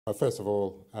First of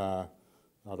all,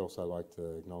 I'd also like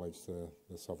to acknowledge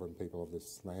the sovereign people of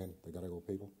this land, the Gadigal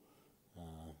people,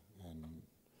 and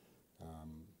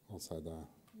also the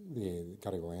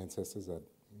Gadigal ancestors that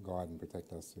guide and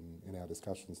protect us in our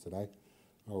discussions today.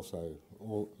 I also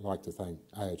like to thank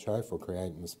AHO for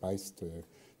creating the space to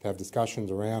have discussions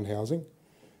around housing.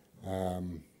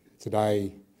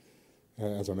 Today,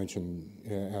 as I mentioned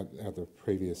at the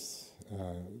previous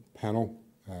panel,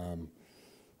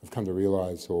 I've come to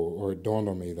realise, or it dawned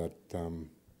on me, that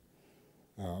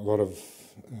a lot of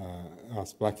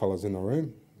us blackfellas in the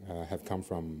room have come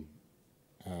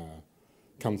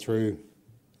through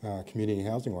community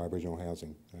housing or Aboriginal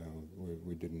housing.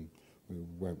 We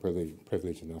weren't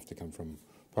privileged enough to come from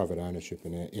private ownership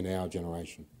in our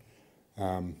generation.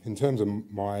 In terms of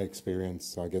my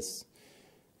experience, I guess,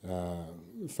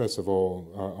 first of all,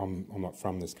 I'm not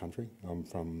from this country. I'm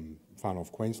from far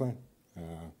north Queensland.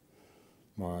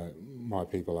 My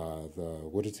people are the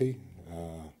Wuditi,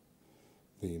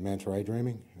 the Manta Ray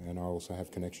Dreaming, and I also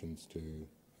have connections to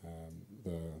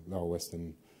the lower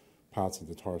western parts of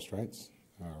the Torres Straits,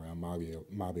 around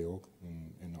Marbiorg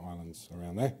and the islands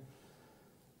around there.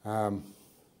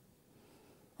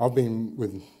 I've been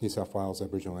with New South Wales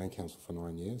Aboriginal Land Council for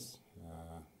 9 years.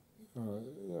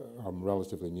 I'm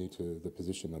relatively new to the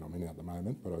position that I'm in at the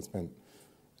moment, but I spent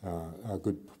a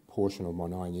good portion of my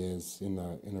 9 years in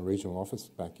a regional office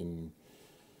back in,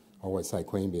 I always say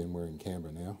Queanbeyan, we're in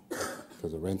Canberra now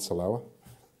because the rents are lower,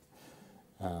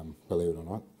 believe it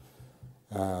or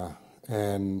not.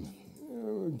 And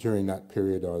during that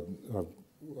period,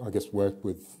 I guess worked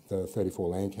with the 34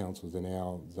 land councils in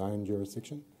our zone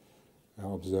jurisdiction,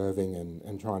 observing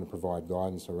and trying to provide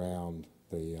guidance around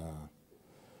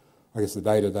I guess the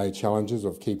day-to-day challenges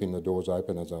of keeping the doors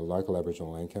open as a local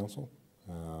Aboriginal land council.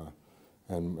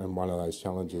 And one of those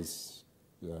challenges,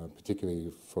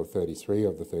 particularly for 33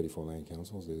 of the 34 land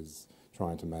councils, is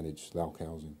trying to manage LALC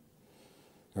housing.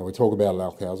 Now, we talk about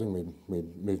LALC housing, we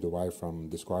moved away from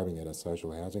describing it as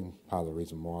social housing. Part of the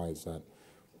reason why is that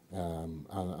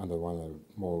under one of the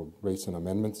more recent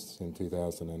amendments in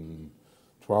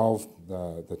 2012,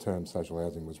 the term social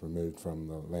housing was removed from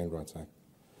the Land Rights Act.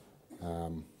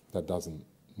 That doesn't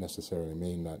necessarily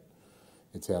mean that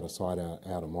it's out of sight,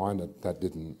 out of mind. That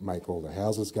didn't make all the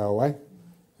houses go away.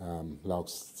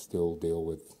 LALCs still deal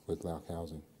with LALC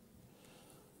housing.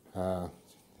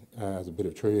 As a bit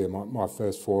of trivia, my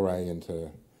first foray into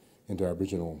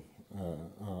Aboriginal,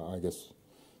 I guess,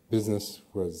 business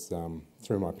was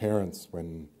through my parents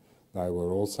when they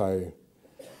were also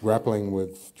grappling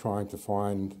with trying to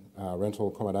find rental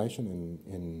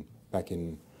accommodation back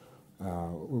in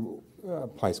a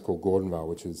place called Gordonvale,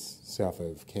 which is south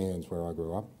of Cairns, where I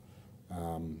grew up.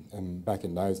 And back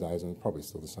in those days, and it's probably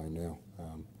still the same now,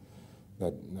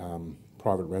 that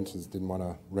private renters didn't want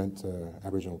to rent to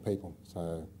Aboriginal people.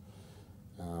 So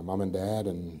Mum and Dad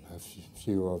and a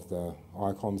few of the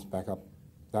icons back up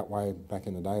that way back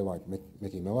in the day, like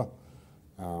Mickey Miller,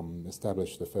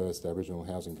 established the first Aboriginal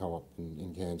housing co-op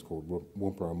in Cairns called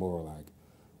Wumpra Muralag.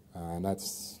 And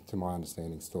that's, to my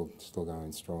understanding, still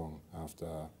going strong after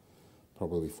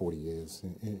probably 40 years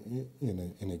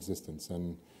in existence.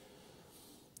 And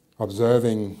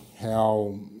observing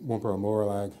how Wumpra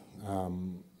Muralag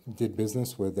did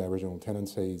business with Aboriginal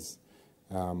tenancies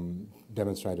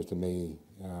demonstrated to me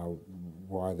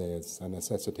why there's a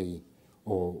necessity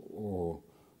or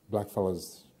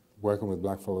blackfellas working with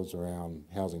blackfellas around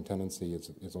housing tenancy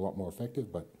is a lot more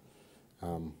effective, but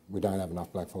we don't have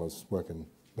enough blackfellas working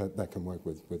that can work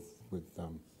with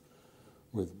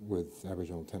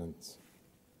Aboriginal tenants.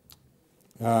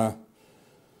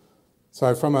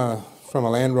 So from a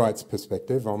land rights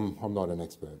perspective, I'm not an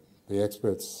expert. The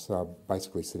experts are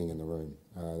basically sitting in the room,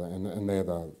 and they're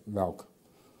the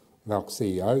LALC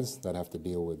CEOs that have to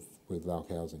deal with LALC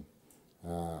housing.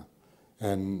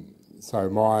 And so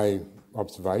my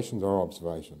observations are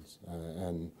observations,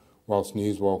 and whilst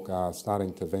Newswalk are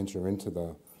starting to venture into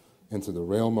the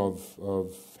realm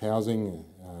of housing,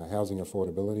 housing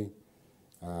affordability,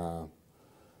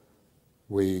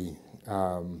 we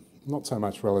not so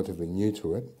much relatively new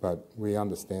to it, but we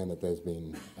understand that there's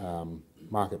been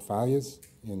market failures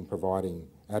in providing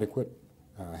adequate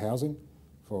housing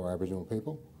for Aboriginal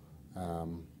people,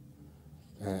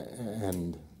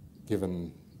 and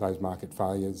given those market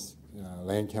failures,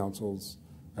 land councils,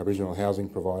 Aboriginal housing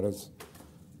providers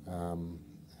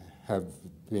have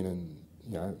been in,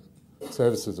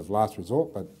 services of last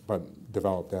resort, but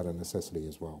developed out of necessity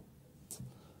as well.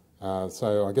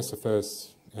 So I guess the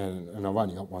first, and I've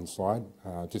only got one slide,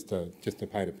 just to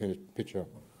paint a picture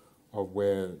of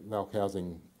where LALC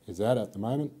housing is at the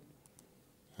moment.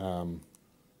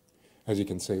 as you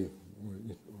can see,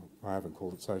 I haven't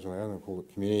called it social housing, I call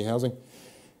it community housing.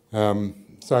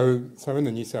 So in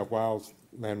the New South Wales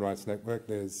Land Rights Network,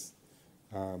 there's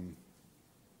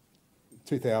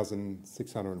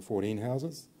 2,614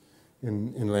 houses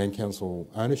in Land Council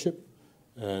ownership,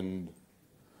 and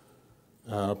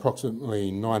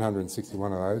approximately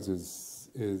 961 of those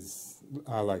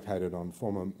are located on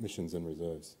former missions and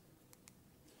reserves.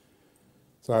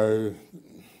 So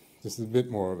this is a bit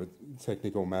more of a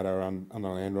technical matter on the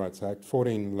Land Rights Act.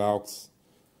 14 LALCs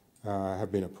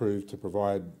have been approved to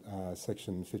provide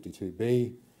Section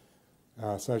 52B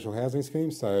social housing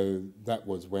schemes. So that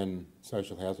was when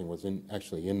social housing was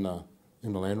actually in the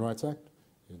Land Rights Act.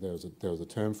 There was a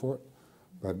term for it,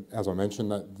 but as I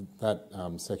mentioned,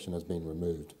 that section has been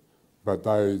removed. But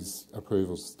those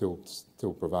approvals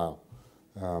still prevail,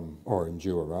 or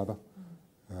endure rather.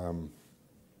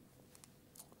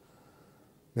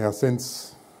 Now,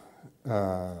 since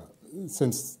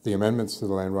the amendments to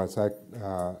the Land Rights Act,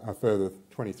 a further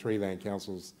 23 land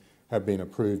councils have been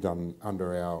approved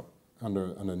under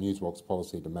Newswalk's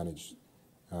policy to manage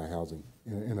housing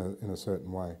in a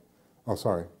certain way. Oh,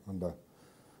 sorry, under.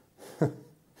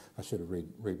 I should have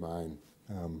read my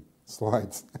own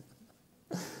slides.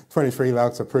 23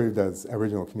 LALCs approved as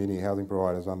Aboriginal community housing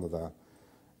providers under the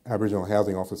Aboriginal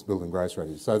Housing Office Build and Grow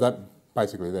strategy. So that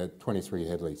basically they're 23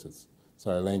 head leases.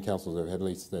 So land councils have head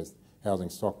leased their housing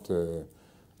stock to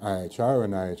AHO,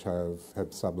 and AHO have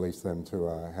subleased them to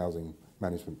a housing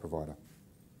management provider.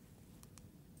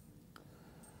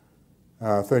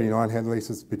 39 head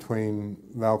leases between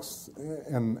LALCs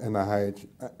and the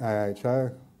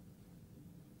AHO,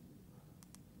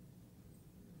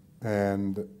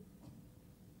 and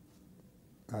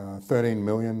 13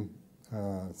 million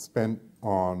spent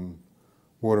on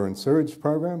water and sewage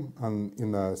program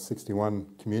in the 61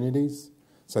 communities.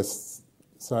 So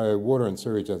water and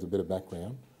sewage, as a bit of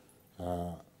background,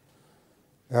 out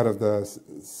of the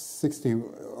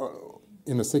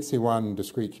 61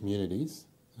 discrete communities,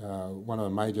 one of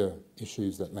the major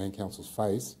issues that land councils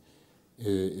face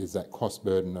is that cost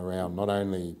burden around not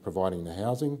only providing the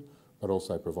housing, but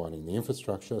also providing the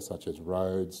infrastructure such as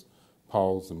roads,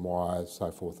 poles and wires,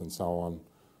 so forth and so on,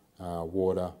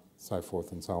 water, so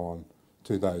forth and so on,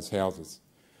 to those houses.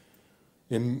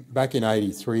 Back in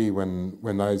 '83,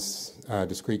 when those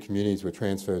discrete communities were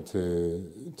transferred to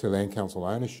land council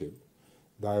ownership,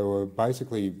 they were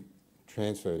basically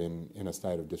transferred in a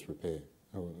state of disrepair.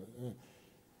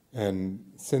 And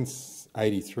since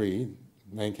 '83,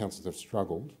 land councils have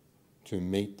struggled to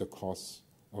meet the costs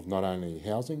of not only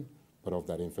housing, but of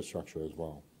that infrastructure as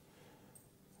well.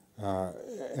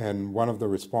 And one of the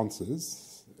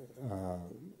responses,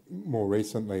 more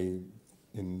recently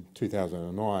in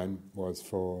 2009, was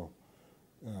for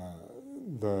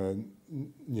the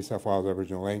New South Wales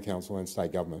Aboriginal Land Council and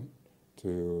state government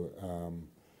to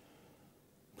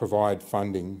provide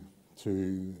funding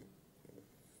to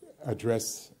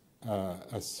address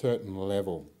a certain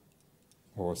level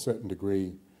or a certain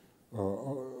degree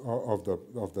of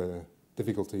the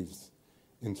difficulties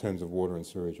in terms of water and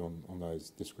sewage on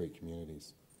those discrete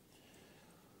communities.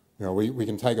 You know, we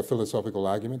can take a philosophical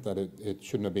argument that it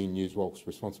shouldn't have been Newswalk's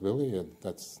responsibility.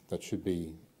 That should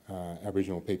be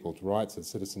Aboriginal people's rights as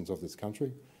citizens of this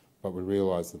country, but we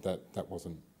realise that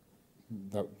wasn't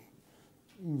going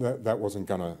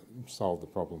to solve the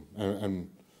problem,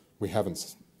 and we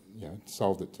haven't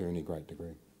solved it to any great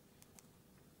degree.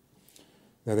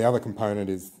 Now the other component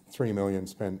is 3 million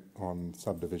spent on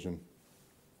subdivision.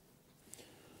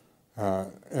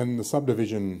 And the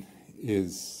subdivision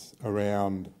is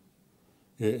around,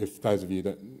 if those of you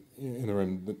that in the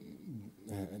room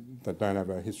that don't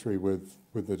have a history with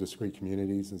the discrete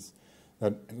communities, is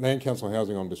that land council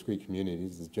housing on discrete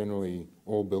communities is generally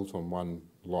all built on one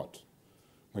lot.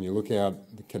 When you look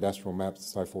out the cadastral maps,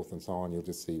 so forth and so on, you'll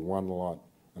just see one lot,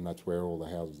 and that's where all the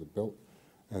houses are built.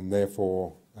 And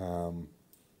therefore,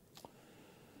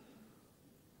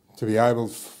 to be able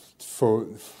for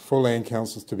land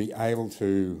councils to be able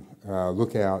to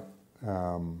look out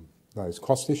those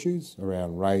cost issues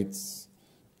around rates,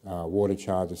 water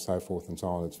charges, so forth and so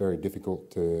on, it's very difficult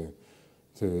to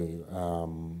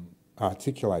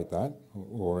articulate that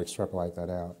or extrapolate that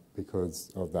out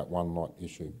because of that one lot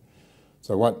issue.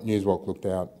 So what Newswalk looked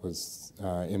at was,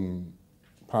 in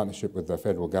partnership with the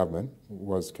federal government,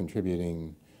 was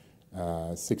contributing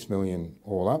 6 million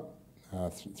all up,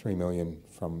 3 million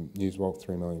from Newswalk,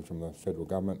 3 million from the federal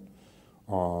government,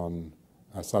 on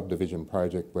a subdivision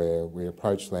project where we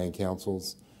approached land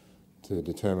councils to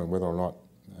determine whether or not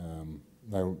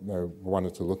they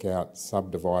wanted to look out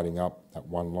subdividing up that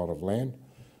one lot of land.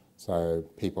 So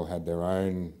people had their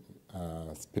own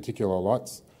particular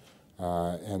lots,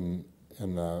 and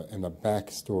the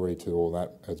backstory to all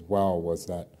that as well was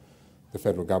that the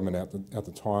federal government at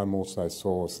the time also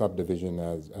saw subdivision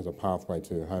as a pathway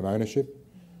to home ownership,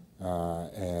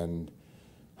 and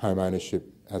home ownership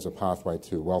as a pathway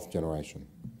to wealth generation.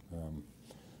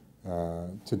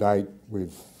 To date,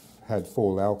 we've had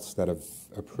 4 LALCs that have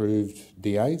approved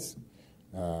DAs.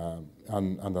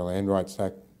 Under the Land Rights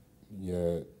Act,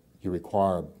 you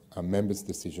require a member's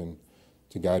decision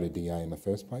to go to DA in the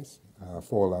first place.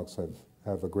 4 LALCs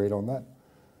have agreed on that,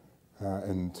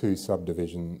 and 2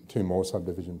 more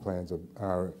subdivision plans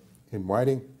are in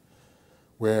waiting.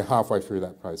 We're halfway through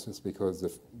that process because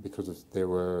there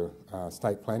were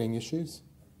state planning issues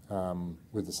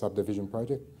with the subdivision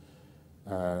project,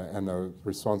 and the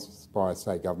response by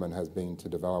state government has been to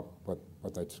develop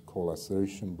what they call a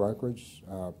solution brokerage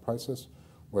process,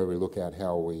 where we look at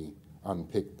how we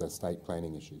unpick the state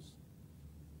planning issues.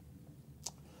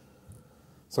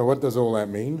 So what does all that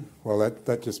mean? Well,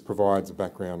 that just provides a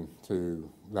background to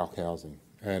LALC housing.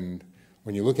 And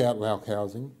when you look at LALC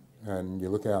housing and you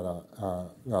look at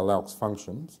LALC's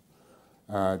functions,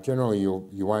 generally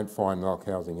you won't find LALC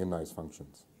housing in those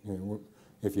functions.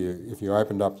 If you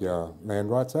opened up your Land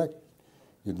Rights Act,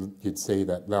 you'd see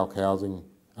that LALC housing,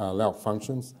 LALC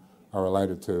functions are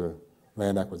related to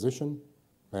land acquisition,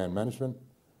 land management,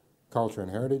 culture and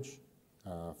heritage,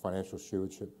 financial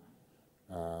stewardship,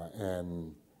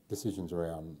 and decisions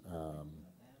around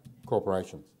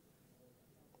corporations.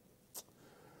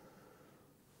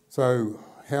 So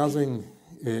housing,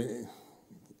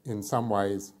 in some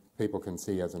ways, people can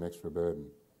see as an extra burden.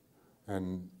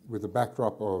 And with the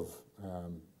backdrop of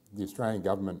the Australian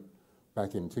government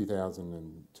back in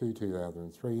 2002,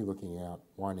 2003, looking at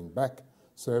winding back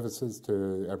services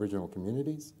to Aboriginal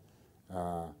communities,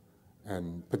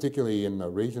 and particularly in the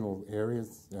regional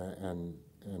areas and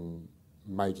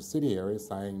major city areas,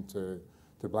 saying to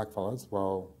blackfellas,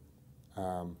 well,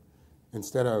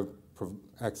 instead of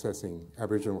accessing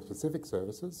Aboriginal specific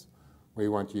services, we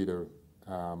want you to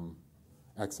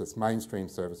access mainstream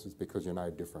services because you're no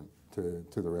different to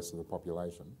the rest of the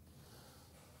population.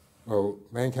 Well,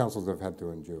 land councils have had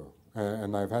to endure,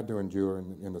 and they've had to endure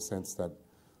in the sense that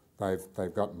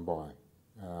they've gotten by.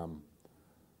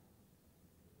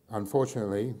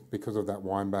 Unfortunately, because of that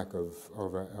windback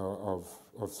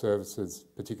of services,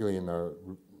 particularly in the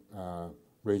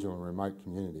regional and remote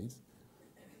communities,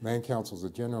 land councils are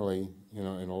generally, in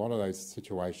a lot of those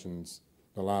situations,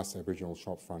 the last Aboriginal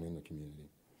shopfront in the community.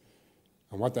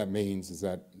 And what that means is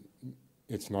that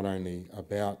it's not only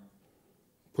about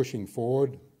pushing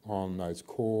forward on those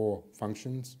core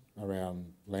functions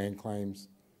around land claims,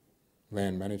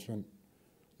 land management,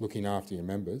 looking after your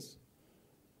members.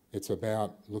 It's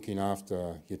about looking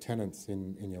after your tenants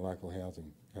in your local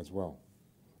housing as well,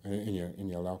 in your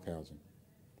LALC housing.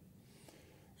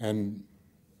 And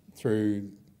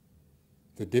through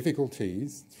the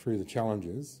difficulties, through the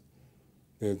challenges,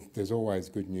 there's always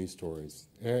good news stories.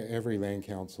 Every land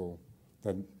council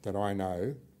that I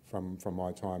know from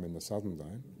my time in the Southern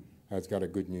Zone has got a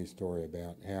good news story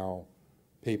about how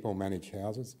people manage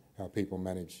houses, how people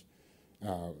manage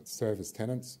service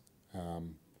tenants,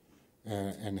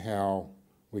 and how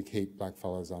we keep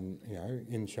blackfellas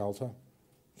in shelter,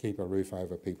 keep a roof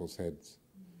over people's heads.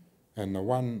 And the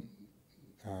one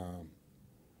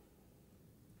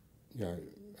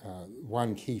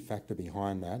key factor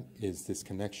behind that is this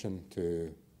connection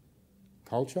to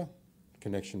culture,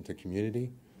 connection to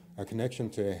community, a connection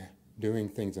to doing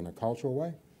things in a cultural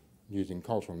way, using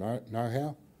cultural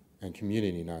know-how and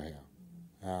community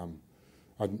know-how.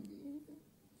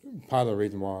 Part of the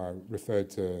reason why I referred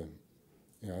to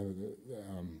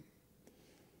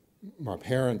my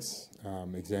parents'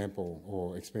 example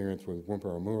or experience with Wumpa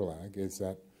or Muralag is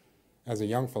that as a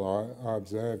young fellow I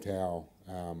observed how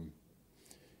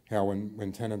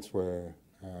when tenants were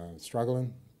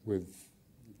struggling with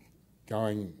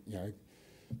going,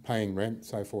 paying rent,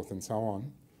 so forth and so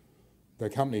on, the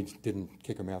company didn't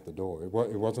kick them out the door. It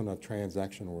wasn't a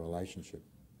transactional relationship.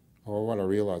 Or what I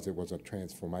realised, it was a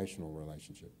transformational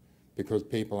relationship because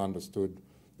people understood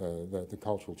the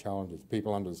cultural challenges.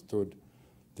 People understood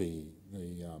the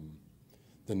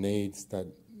needs that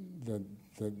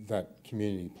that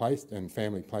community placed and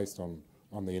family placed on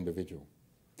the individual.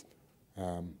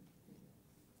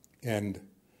 And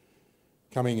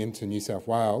coming into New South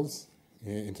Wales,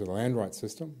 into the land rights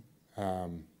system,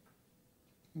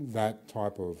 that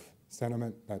type of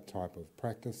sentiment, that type of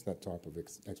practice, that type of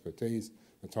expertise,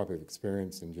 that type of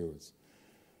experience endures.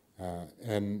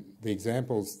 And the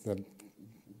examples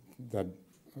that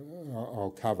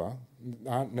I'll cover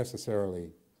aren't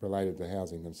necessarily related to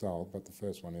housing themselves, but the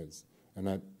first one is.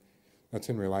 And that's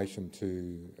in relation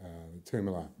to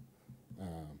Toomela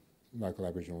Local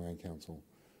Aboriginal Land Council.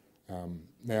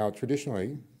 Now,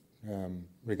 traditionally,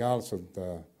 regardless of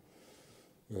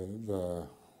the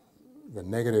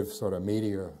negative sort of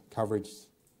media coverage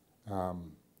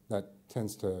that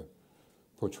tends to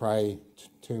portray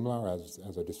Toomela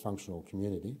as a dysfunctional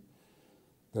community,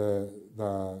 the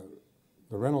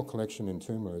rental collection in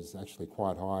Toomela is actually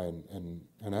quite high and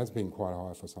has been quite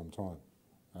high for some time.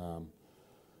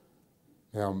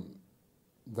 Now,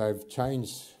 they've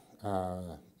changed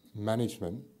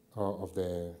management of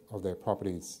their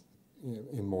properties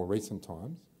in more recent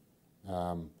times,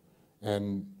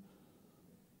 and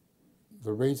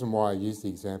the reason why I use the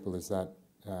example is that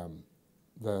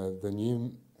the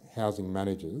new housing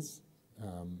managers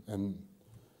and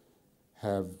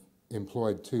have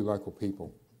employed 2 local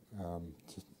people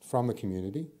from the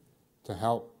community to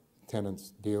help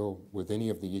tenants deal with any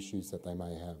of the issues that they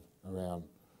may have around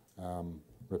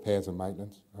repairs and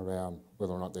maintenance, around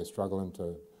whether or not they're struggling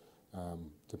to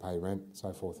pay rent,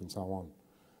 so forth and so on.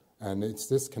 And it's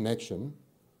this connection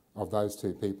of those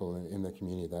 2 people in the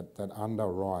community that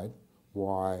underwrite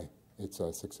why it's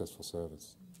a successful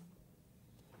service.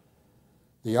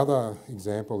 The other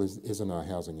example isn't a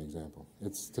housing example.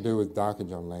 It's to do with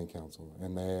Darkinjung Land Council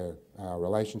and their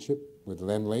relationship with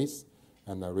Lend-Lease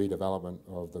and the redevelopment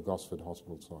of the Gosford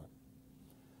Hospital site.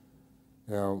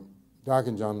 Now,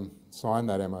 Darkinjung signed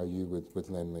that MOU with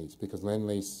Lend-Lease because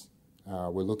Lend-Lease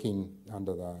were looking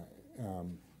under the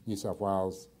New South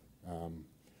Wales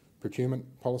procurement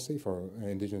policy, for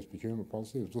Indigenous procurement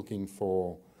policy, it was looking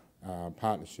for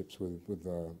partnerships with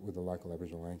the local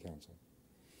Aboriginal Land Council.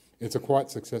 It's a quite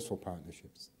successful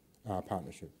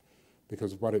partnership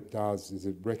because what it does is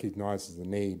it recognises the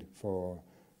need for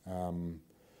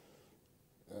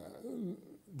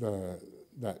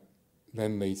that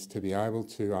Lend-Lease to be able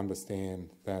to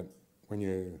understand that when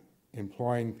you're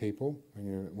employing people,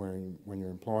 when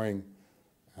you're employing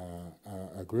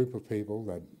a group of people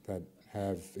that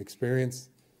have experienced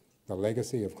the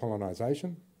legacy of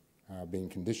colonisation, being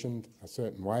conditioned a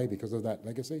certain way because of that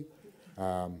legacy,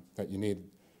 that you need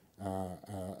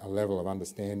a level of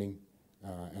understanding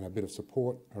and a bit of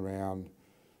support around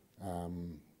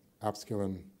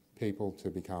upskilling people to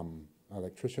become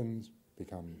electricians,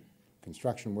 become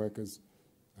construction workers,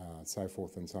 so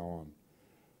forth and so on.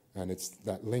 And it's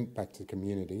that link back to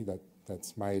community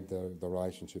that's made the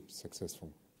relationship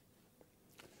successful.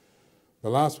 The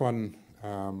last one,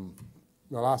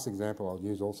 the last example I'll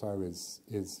use also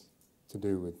is to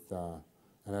do with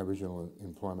an Aboriginal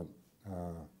employment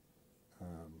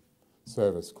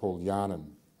service called Yarnan.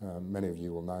 Many of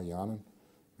you will know Yarnan.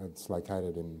 It's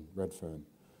located in Redfern.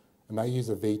 And they use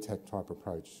a VTEC type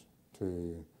approach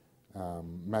to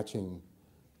matching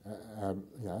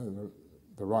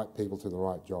the right people to the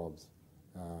right jobs.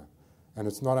 And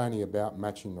it's not only about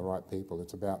matching the right people,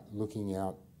 it's about looking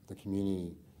out the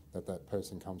community that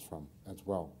person comes from as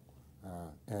well.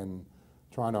 And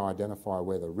trying to identify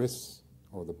where the risks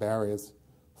or the barriers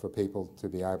for people to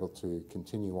be able to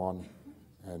continue on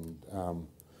and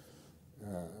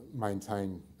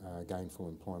maintain gainful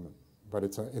employment. But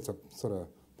it's a sort of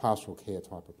pastoral care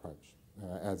type approach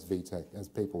as VTEC, as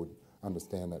people would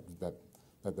understand that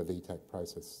the VTEC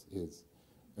process is.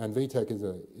 And VTEC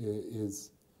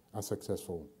is a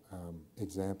successful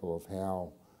example of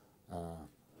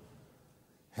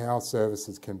how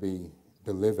services can be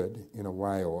delivered in a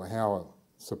way, or how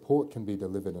support can be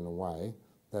delivered in a way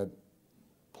that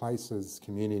places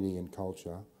community and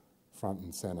culture front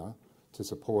and centre to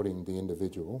supporting the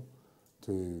individual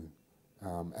to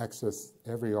access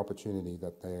every opportunity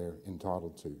that they're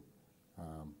entitled to.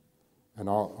 And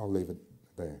I'll leave it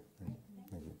there.